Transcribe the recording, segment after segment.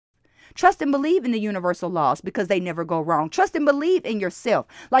Trust and believe in the universal laws because they never go wrong. Trust and believe in yourself.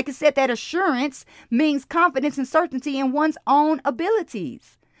 Like I said, that assurance means confidence and certainty in one's own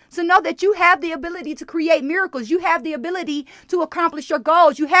abilities. So know that you have the ability to create miracles. You have the ability to accomplish your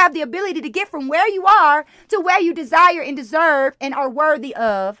goals. You have the ability to get from where you are to where you desire and deserve and are worthy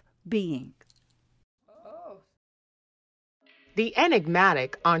of being. The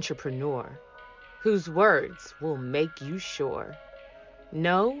enigmatic entrepreneur whose words will make you sure.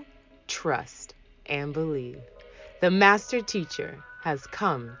 Know, trust, and believe. The master teacher has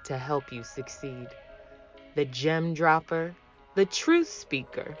come to help you succeed. The gem dropper, the truth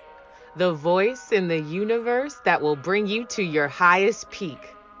speaker, the voice in the universe that will bring you to your highest peak.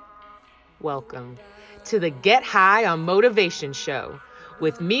 Welcome to the Get High on Motivation show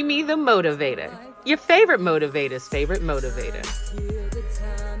with Mimi the Motivator, your favorite motivator's favorite motivator.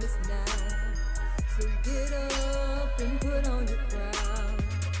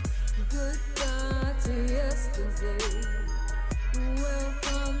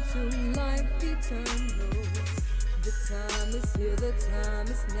 Welcome to life eternal. The time is here, the time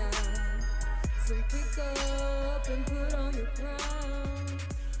is now. So pick up and put on your crown.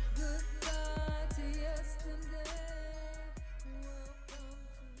 Goodbye to yesterday.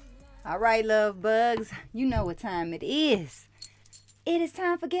 All right, love bugs, you know what time it is. It is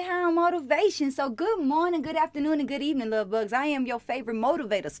time for Get High on Motivation. So good morning, good afternoon, and good evening, love bugs. I am your favorite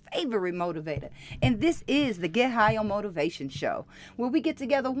motivator's favorite motivator. And this is the Get High on Motivation show, where we get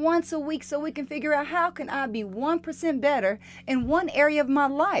together once a week so we can figure out how can I be 1% better in one area of my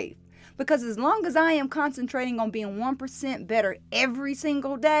life. Because as long as I am concentrating on being 1% better every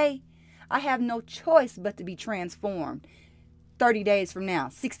single day, I have no choice but to be transformed. 30 days from now,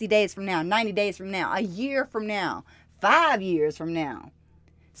 60 days from now, 90 days from now, a year from now, 5 years from now.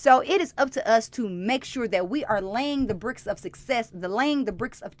 So it is up to us to make sure that we are laying the bricks of success, laying the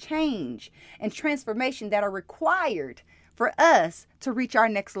bricks of change and transformation that are required for us to reach our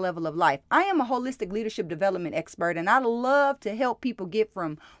next level of life. I am a holistic leadership development expert, and I love to help people get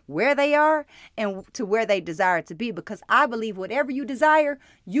from where they are and to where they desire to be, because I believe whatever you desire,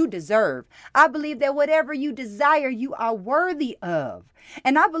 you deserve. I believe that whatever you desire, you are worthy of.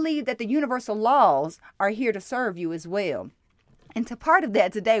 And I believe that the universal laws are here to serve you as well. And to part of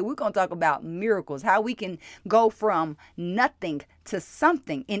that today, we're going to talk about miracles, how we can go from nothing to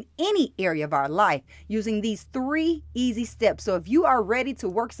something in any area of our life using these 3 easy steps. So if you are ready to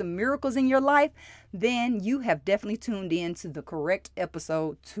work some miracles in your life, then you have definitely tuned in to the correct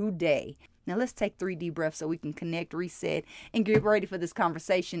episode today. Now let's take 3 deep breaths so we can connect, reset, and get ready for this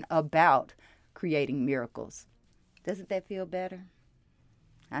conversation about creating miracles. Doesn't that feel better?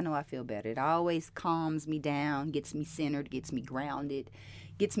 I know I feel better. It always calms me down, gets me centered, gets me grounded,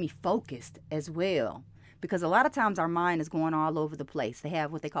 gets me focused as well. Because a lot of times our mind is going all over the place. They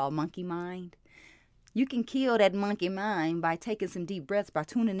have what they call monkey mind. You can kill that monkey mind by taking some deep breaths, by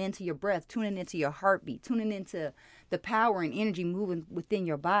tuning into your breath, tuning into your heartbeat, tuning into the power and energy moving within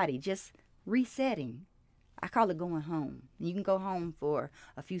your body, just resetting. I call it going home. You can go home for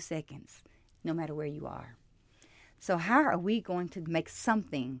a few seconds, no matter where you are. So how are we going to make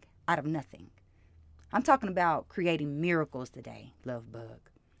something out of nothing? I'm talking about creating miracles today, love bug.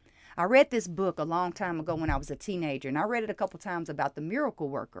 I read this book a long time ago when I was a teenager, and I read it a couple times about the miracle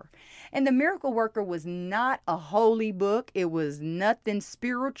worker. And the miracle worker was not a holy book. It was nothing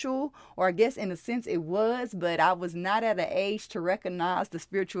spiritual, or I guess in a sense it was, but I was not at an age to recognize the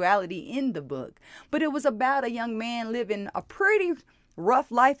spirituality in the book. But it was about a young man living a pretty rough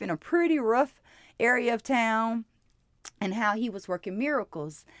life in a pretty rough area of town, and how he was working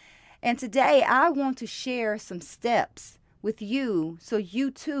miracles. And today I want to share some steps with you so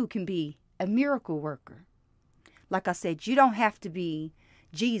you too can be a miracle worker. Like I said, you don't have to be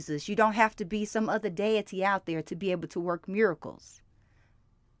Jesus. You don't have to be some other deity out there to be able to work miracles.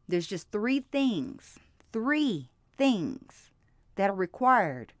 There's just 3 things that are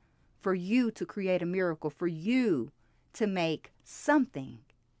required for you to create a miracle, for you to make something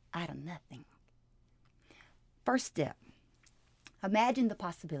out of nothing. First step, imagine the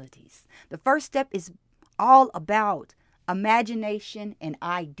possibilities. The first step is all about imagination and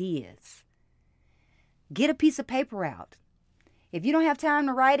ideas. Get a piece of paper out. If you don't have time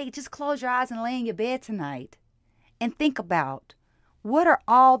to write it, just close your eyes and lay in your bed tonight and think about what are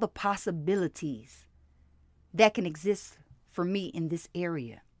all the possibilities that can exist for me in this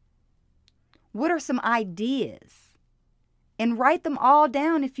area. What are some ideas? And write them all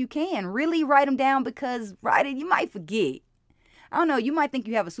down if you can. Really write them down, because writing, you might forget. I don't know, you might think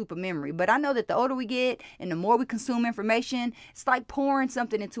you have a super memory, but I know that the older we get and the more we consume information, it's like pouring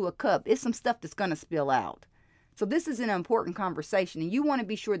something into a cup. It's some stuff that's going to spill out. So this is an important conversation, and you want to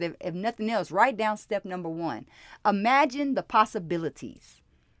be sure that if nothing else, write down step number 1. Imagine the possibilities.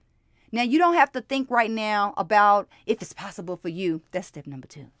 Now, you don't have to think right now about if it's possible for you. That's step number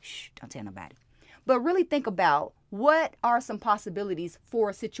 2. Shh, don't tell nobody. But really think about what are some possibilities for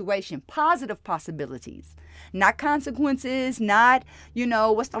a situation, positive possibilities, not consequences, not,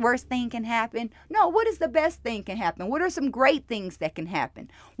 what's the worst thing can happen. No, what is the best thing can happen? What are some great things that can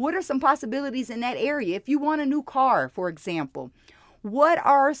happen? What are some possibilities in that area? If you want a new car, for example, what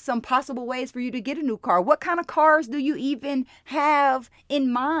are some possible ways for you to get a new car? What kind of cars do you even have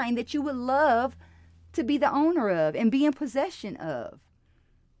in mind that you would love to be the owner of and be in possession of?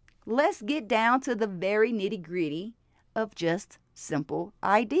 Let's get down to the very nitty-gritty of just simple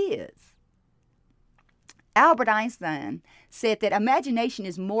ideas. Albert Einstein said that imagination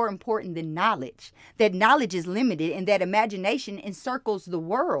is more important than knowledge, that knowledge is limited, and that imagination encircles the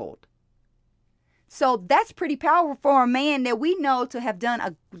world. So that's pretty powerful for a man that we know to have done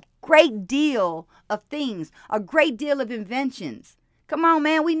a great deal of things, a great deal of inventions. Come on,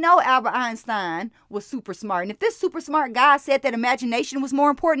 man. We know Albert Einstein was super smart. And if this super smart guy said that imagination was more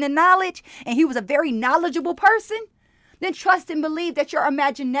important than knowledge, and he was a very knowledgeable person, then trust and believe that your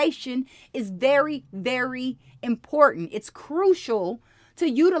imagination is very, very important. It's crucial to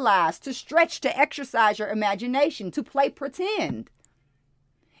utilize, to stretch, to exercise your imagination, to play pretend.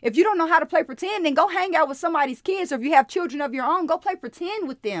 If you don't know how to play pretend, then go hang out with somebody's kids, or if you have children of your own, go play pretend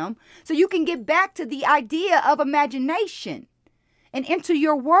with them so you can get back to the idea of imagination and into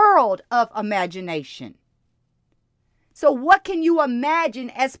your world of imagination. So what can you imagine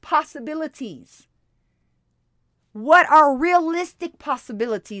as possibilities? What are realistic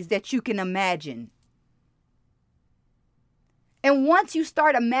possibilities that you can imagine? And once you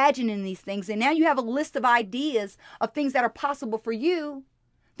start imagining these things, and now you have a list of ideas of things that are possible for you,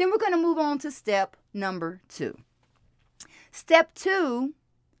 then we're going to move on to step number 2. Step 2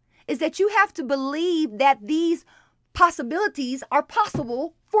 is that you have to believe that these possibilities are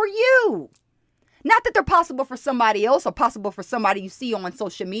possible for you. Not that they're possible for somebody else or possible for somebody you see on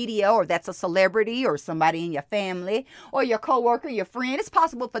social media, or that's a celebrity or somebody in your family or your coworker, your friend. It's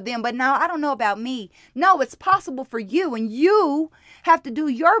possible for them, but no, I don't know about me. No, it's possible for you, and you have to do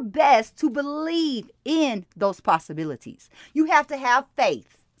your best to believe in those possibilities. You have to have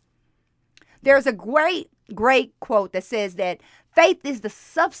faith. There's a great quote that says that faith is the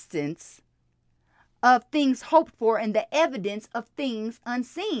substance of things hoped for and the evidence of things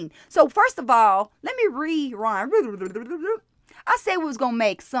unseen. So first of all, let me rewind. I said we was going to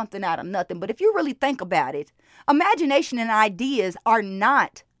make something out of nothing, but if you really think about it, imagination and ideas are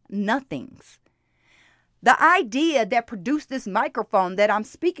not nothings. The idea that produced this microphone that I'm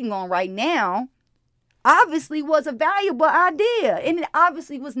speaking on right now obviously was a valuable idea, and it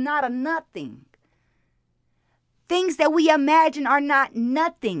obviously was not a nothing. Things that we imagine are not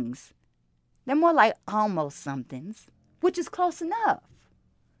nothings. They're more like almost somethings, which is close enough.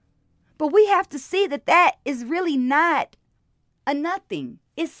 But we have to see that that is really not a nothing.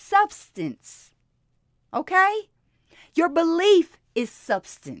 It's substance. Okay? Your belief is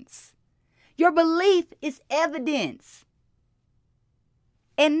substance. Your belief is evidence.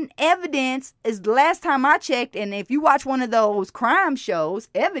 And evidence is, the last time I checked, and if you watch one of those crime shows,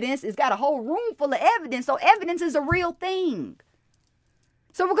 evidence has got a whole room full of evidence. So evidence is a real thing.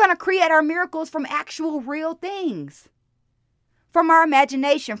 So we're going to create our miracles from actual real things, from our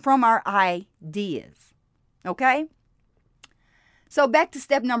imagination, from our ideas. Okay? So back to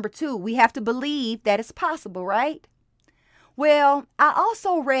step number 2. We have to believe that it's possible, right? Well, I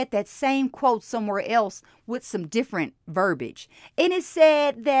also read that same quote somewhere else with some different verbiage. And it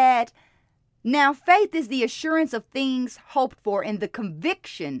said that now faith is the assurance of things hoped for and the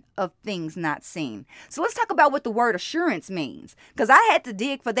conviction of things not seen. So let's talk about what the word assurance means, because I had to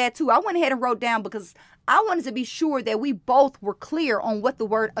dig for that too. I went ahead and wrote down because I wanted to be sure that we both were clear on what the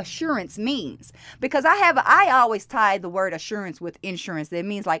word assurance means, because I always tie the word assurance with insurance. That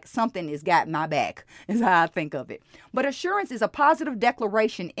means like something has got my back is how I think of it. But assurance is a positive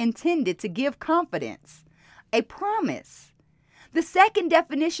declaration intended to give confidence, a promise. The second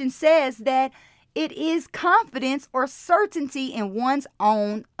definition says that it is confidence or certainty in one's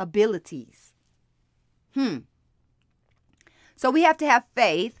own abilities. So we have to have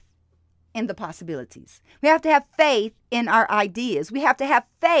faith in the possibilities. We have to have faith in our ideas. We have to have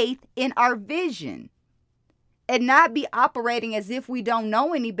faith in our vision and not be operating as if we don't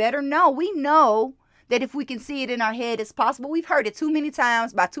know any better. No, we know that if we can see it in our head, it's possible. We've heard it too many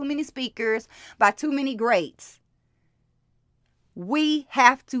times by too many speakers, by too many greats. We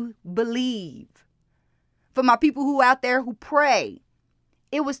have to believe. For my people who out there who pray,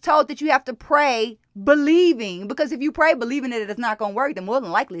 it was told that you have to pray Believing, because if you pray believing that it's not going to work, then more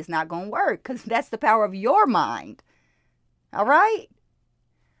than likely it's not going to work, because that's the power of your mind. All right?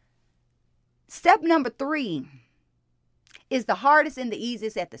 Step number 3 is the hardest and the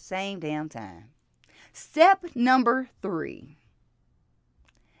easiest at the same damn time. Step number 3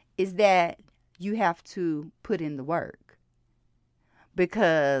 is that you have to put in the work,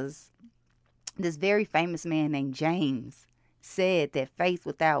 because this very famous man named James said that faith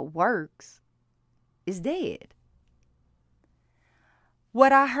without works is dead.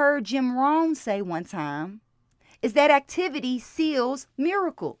 What I heard Jim Rohn say one time is that activity seals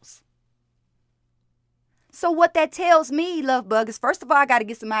miracles. So what that tells me, love bug, is first of all, I got to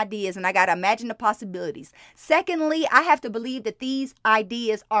get some ideas and I got to imagine the possibilities. Secondly, I have to believe that these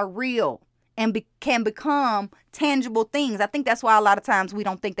ideas are real and can become tangible things. I think that's why a lot of times we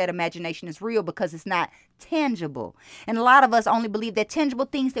don't think that imagination is real, because it's not tangible. And a lot of us only believe that tangible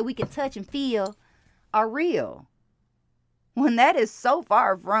things that we can touch and feel are real, when that is so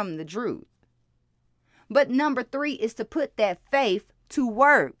far from the truth. But number 3 is to put that faith to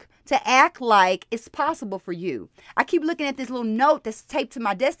work, to act like it's possible for you. I keep looking at this little note that's taped to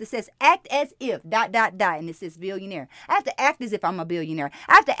my desk that says, act as if, ... and it says billionaire. I have to act as if I'm a billionaire.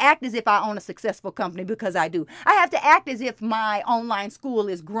 I have to act as if I own a successful company, because I do. I have to act as if my online school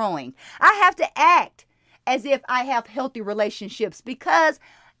is growing. I have to act as if I have healthy relationships, because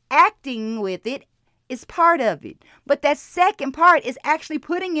acting with it is part of it. But that second part is actually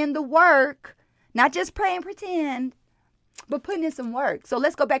putting in the work, not just pray and pretend, but putting in some work. So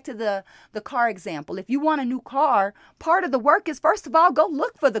let's go back to the car example. If you want a new car, part of the work is, first of all, go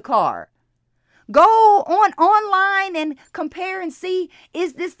look for the car. Go online and compare and see,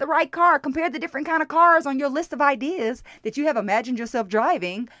 is this the right car? Compare the different kind of cars on your list of ideas that you have imagined yourself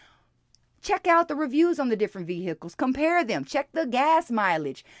driving. Check out the reviews on the different vehicles. Compare them. Check the gas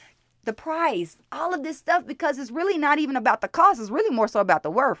mileage, the price, all of this stuff, because it's really not even about the cost. It's really more so about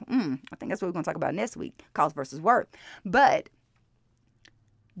the worth. I think that's what we're going to talk about next week, cost versus worth. But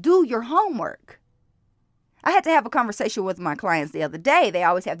do your homework. I had to have a conversation with my clients the other day. They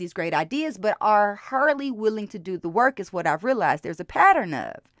always have these great ideas, but are hardly willing to do the work, is what I've realized there's a pattern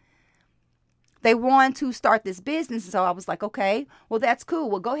of. They want to start this business. So I was like, okay, well, that's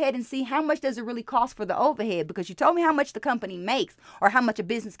cool. Well, go ahead and see how much does it really cost for the overhead, because you told me how much the company makes or how much a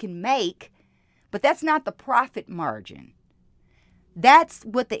business can make, but that's not the profit margin. That's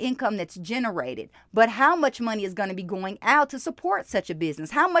what the income that's generated. But how much money is going to be going out to support such a business?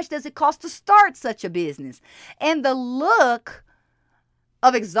 How much does it cost to start such a business? And the look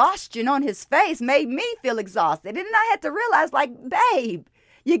of exhaustion on his face made me feel exhausted. And then I had to realize, like, babe,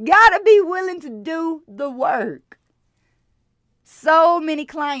 you gotta be willing to do the work. So many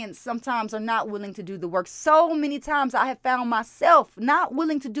clients sometimes are not willing to do the work. So many times I have found myself not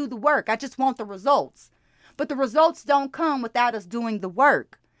willing to do the work. I just want the results. But the results don't come without us doing the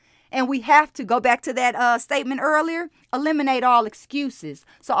work. And we have to go back to that statement earlier, eliminate all excuses.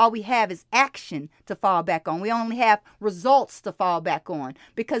 So all we have is action to fall back on. We only have results to fall back on,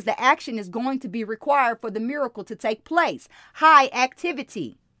 because the action is going to be required for the miracle to take place. High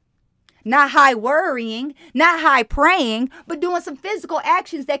activity, not high worrying, not high praying, but doing some physical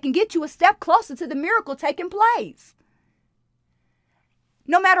actions that can get you a step closer to the miracle taking place.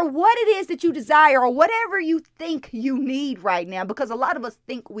 No matter what it is that you desire or whatever you think you need right now, because a lot of us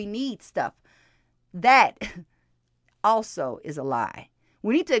think we need stuff. That also is a lie.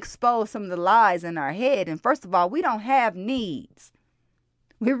 We need to expose some of the lies in our head. And first of all, we don't have needs.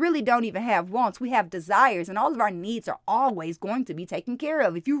 We really don't even have wants. We have desires, and all of our needs are always going to be taken care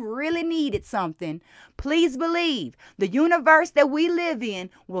of. If you really needed something, please believe the universe that we live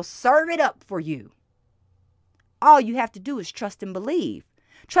in will serve it up for you. All you have to do is trust and believe.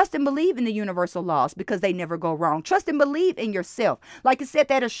 Trust and believe in the universal laws, because they never go wrong. Trust and believe in yourself. Like I said,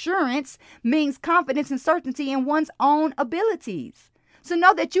 that assurance means confidence and certainty in one's own abilities. So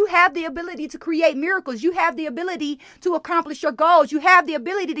know that you have the ability to create miracles. You have the ability to accomplish your goals. You have the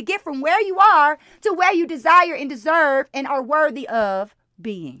ability to get from where you are to where you desire and deserve and are worthy of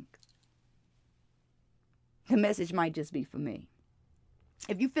being. The message might just be for me.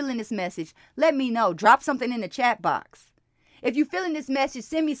 If you're feeling this message, let me know. Drop something in the chat box. If you're feeling this message,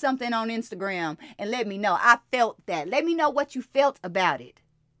 send me something on Instagram and let me know. I felt that. Let me know what you felt about it.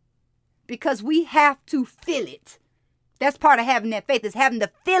 Because we have to feel it. That's part of having that faith, is having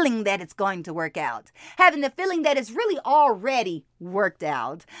the feeling that it's going to work out. Having the feeling that it's really already worked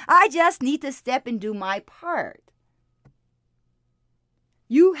out. I just need to step and do my part.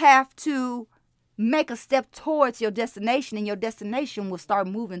 You have to make a step towards your destination, and your destination will start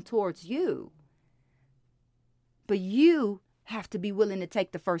moving towards you. But you have to be willing to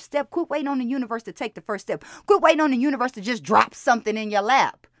take the first step. Quit waiting on the universe to take the first step. Quit waiting on the universe to just drop something in your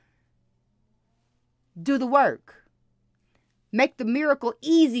lap. Do the work. Make the miracle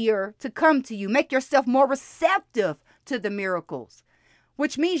easier to come to you. Make yourself more receptive to the miracles,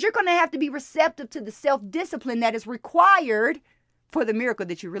 which means you're going to have to be receptive to the self-discipline that is required for the miracle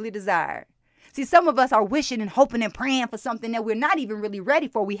that you really desire. See, some of us are wishing and hoping and praying for something that we're not even really ready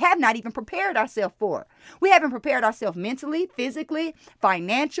for. We have not even prepared ourselves for. We haven't prepared ourselves mentally, physically,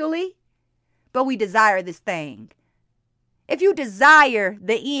 financially, but we desire this thing. If you desire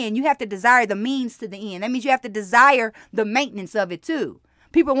the end, you have to desire the means to the end. That means you have to desire the maintenance of it too.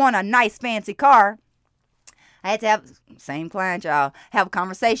 People want a nice fancy car. I had to have, same client, y'all, have a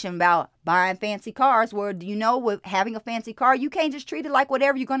conversation about buying fancy cars where, do you know, with having a fancy car, you can't just treat it like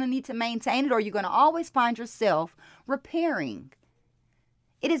whatever. You're going to need to maintain it, or you're going to always find yourself repairing.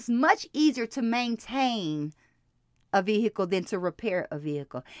 It is much easier to maintain a vehicle than to repair a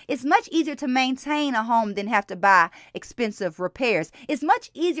vehicle. It's much easier to maintain a home than have to buy expensive repairs. It's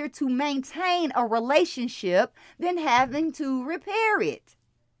much easier to maintain a relationship than having to repair it.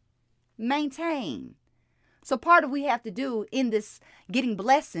 Maintain. So part of what we have to do in this getting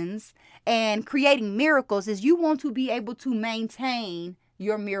blessings and creating miracles is you want to be able to maintain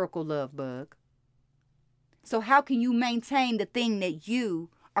your miracle, love bug. So how can you maintain the thing that you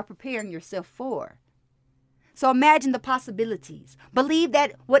are preparing yourself for? So imagine the possibilities. Believe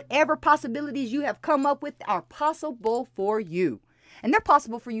that whatever possibilities you have come up with are possible for you. And they're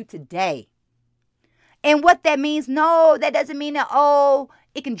possible for you today. And what that means, no, that doesn't mean that,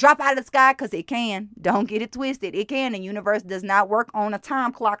 it can drop out of the sky, because it can. Don't get it twisted. It can. The universe does not work on a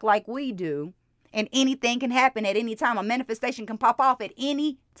time clock like we do. And anything can happen at any time. A manifestation can pop off at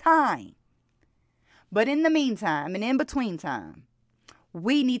any time. But in the meantime and in between time,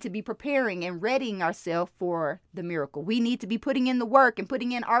 we need to be preparing and readying ourselves for the miracle. We need to be putting in the work and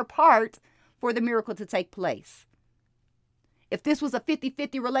putting in our part for the miracle to take place. If this was a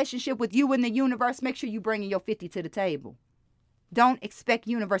 50-50 relationship with you and the universe, make sure you bring your 50 to the table. Don't expect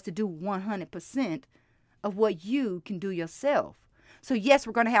universe to do 100% of what you can do yourself. So yes,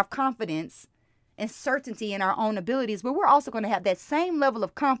 we're going to have confidence and certainty in our own abilities, but we're also going to have that same level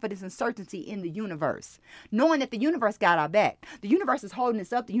of confidence and certainty in the universe, knowing that the universe got our back. The universe is holding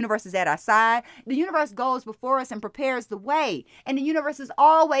us up. The universe is at our side. The universe goes before us and prepares the way, and the universe is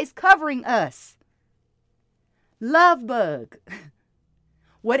always covering us. Love bug.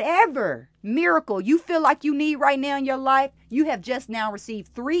 Whatever miracle you feel like you need right now in your life, you have just now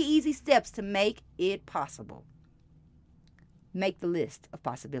received 3 easy steps to make it possible. Make the list of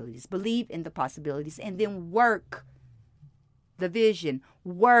possibilities. Believe in the possibilities, and then work the vision.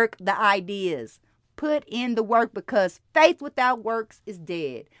 Work the ideas. Put in the work, because faith without works is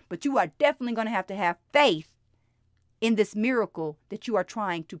dead. But you are definitely going to have faith in this miracle that you are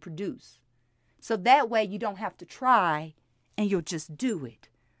trying to produce. So that way you don't have to try, and you'll just do it.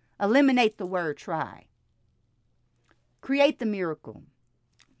 Eliminate the word try. Create the miracle.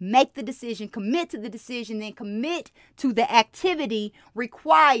 Make the decision. Commit to the decision. Then commit to the activity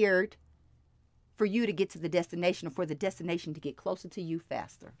required for you to get to the destination, or for the destination to get closer to you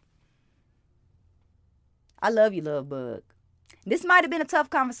faster. I love you, love bug. This might have been a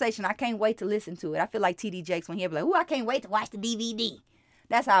tough conversation. I can't wait to listen to it. I feel like TD Jakes when he'll be like, I can't wait to watch the DVD.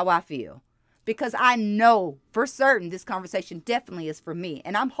 That's how I feel. Because I know for certain this conversation definitely is for me.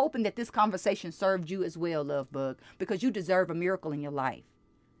 And I'm hoping that this conversation served you as well, love bug, because you deserve a miracle in your life.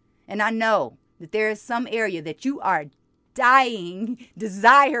 And I know that there is some area that you are dying,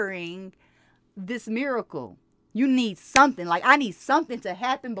 desiring this miracle. You need something. Like, I need something to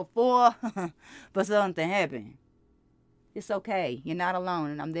happen before for something to happen. It's okay. You're not alone,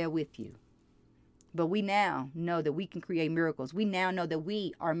 and I'm there with you. But we now know that we can create miracles. We now know that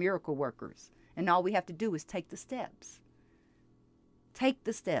we are miracle workers. And all we have to do is take the steps. Take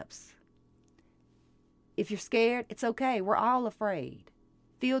the steps. If you're scared, it's okay. We're all afraid.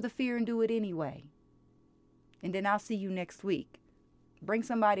 Feel the fear and do it anyway. And then I'll see you next week. Bring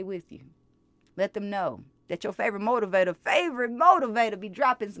somebody with you. Let them know that your favorite motivator be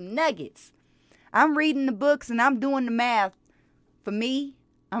dropping some nuggets. I'm reading the books and I'm doing the math for me.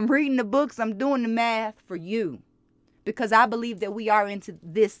 I'm reading the books, I'm doing the math for you, because I believe that we are into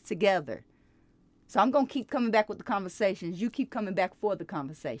this together. So I'm going to keep coming back with the conversations. You keep coming back for the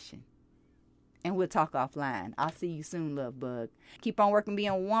conversation. And we'll talk offline. I'll see you soon, love bug. Keep on working,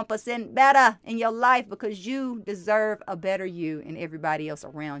 being 1% better in your life, because you deserve a better you, and everybody else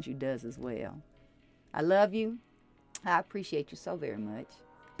around you does as well. I love you. I appreciate you so very much.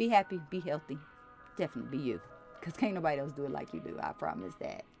 Be happy, be healthy. Definitely be you. Because can't nobody else do it like you do. I promise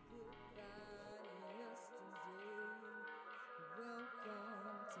that.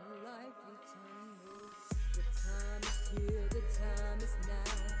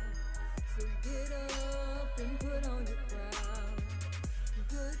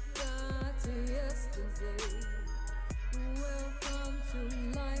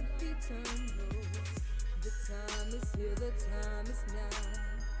 here, the time is now.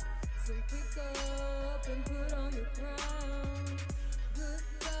 So pick up and put on your crown.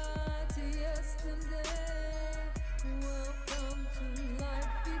 Goodbye to yesterday. Welcome to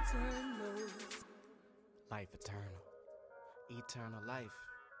life eternal. Life eternal. Eternal life.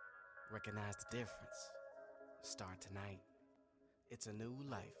 Recognize the difference. Start tonight. It's a new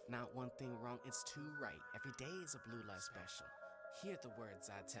life. Not one thing wrong, it's two right. Every day is a blue light special. Hear the words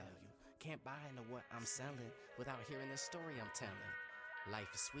I tell you. Can't buy into what I'm selling without hearing the story I'm telling. Life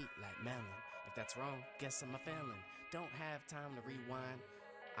is sweet like melon. If that's wrong, guess I'm a felon. Don't have time to rewind.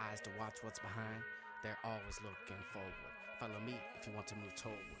 Eyes to watch what's behind. They're always looking forward. Follow me if you want to move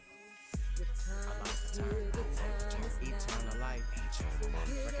toward. The time is here, the time is now. Eternal life.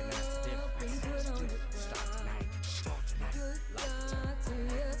 Recognize the difference. Start tonight. Goodbye to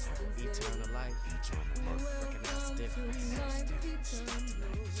yesterday. Eternal life. Recognize the difference.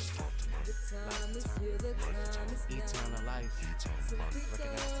 The time is here, the time is now. Eternal life. So pick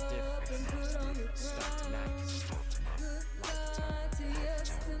Recognize the up and put difference. on your Start tonight. crown. Goodbye to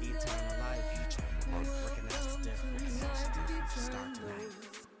yesterday. Eternal life. Recognize the difference. Life Start eternal. tonight.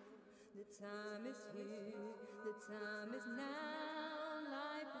 The time is here, the time is now,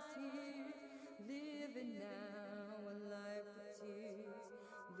 life is here, living now, a life of tears,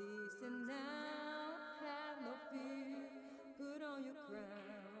 listen now, have no fear, put on your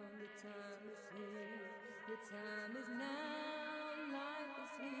crown, the time is here, the time is now, life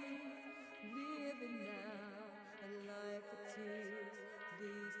is here, living now, a life of tears,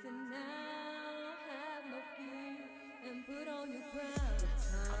 listen now, have no fear, and put on your crown. The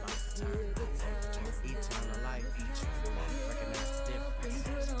time is here, Eternal life. Recognize the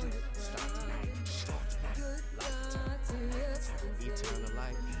difference. Start tonight. goodbye to yesterday. Eternal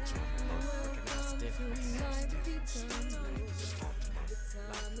life. Recognize the difference. Life eternal. The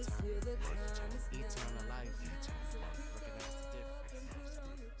time is here, the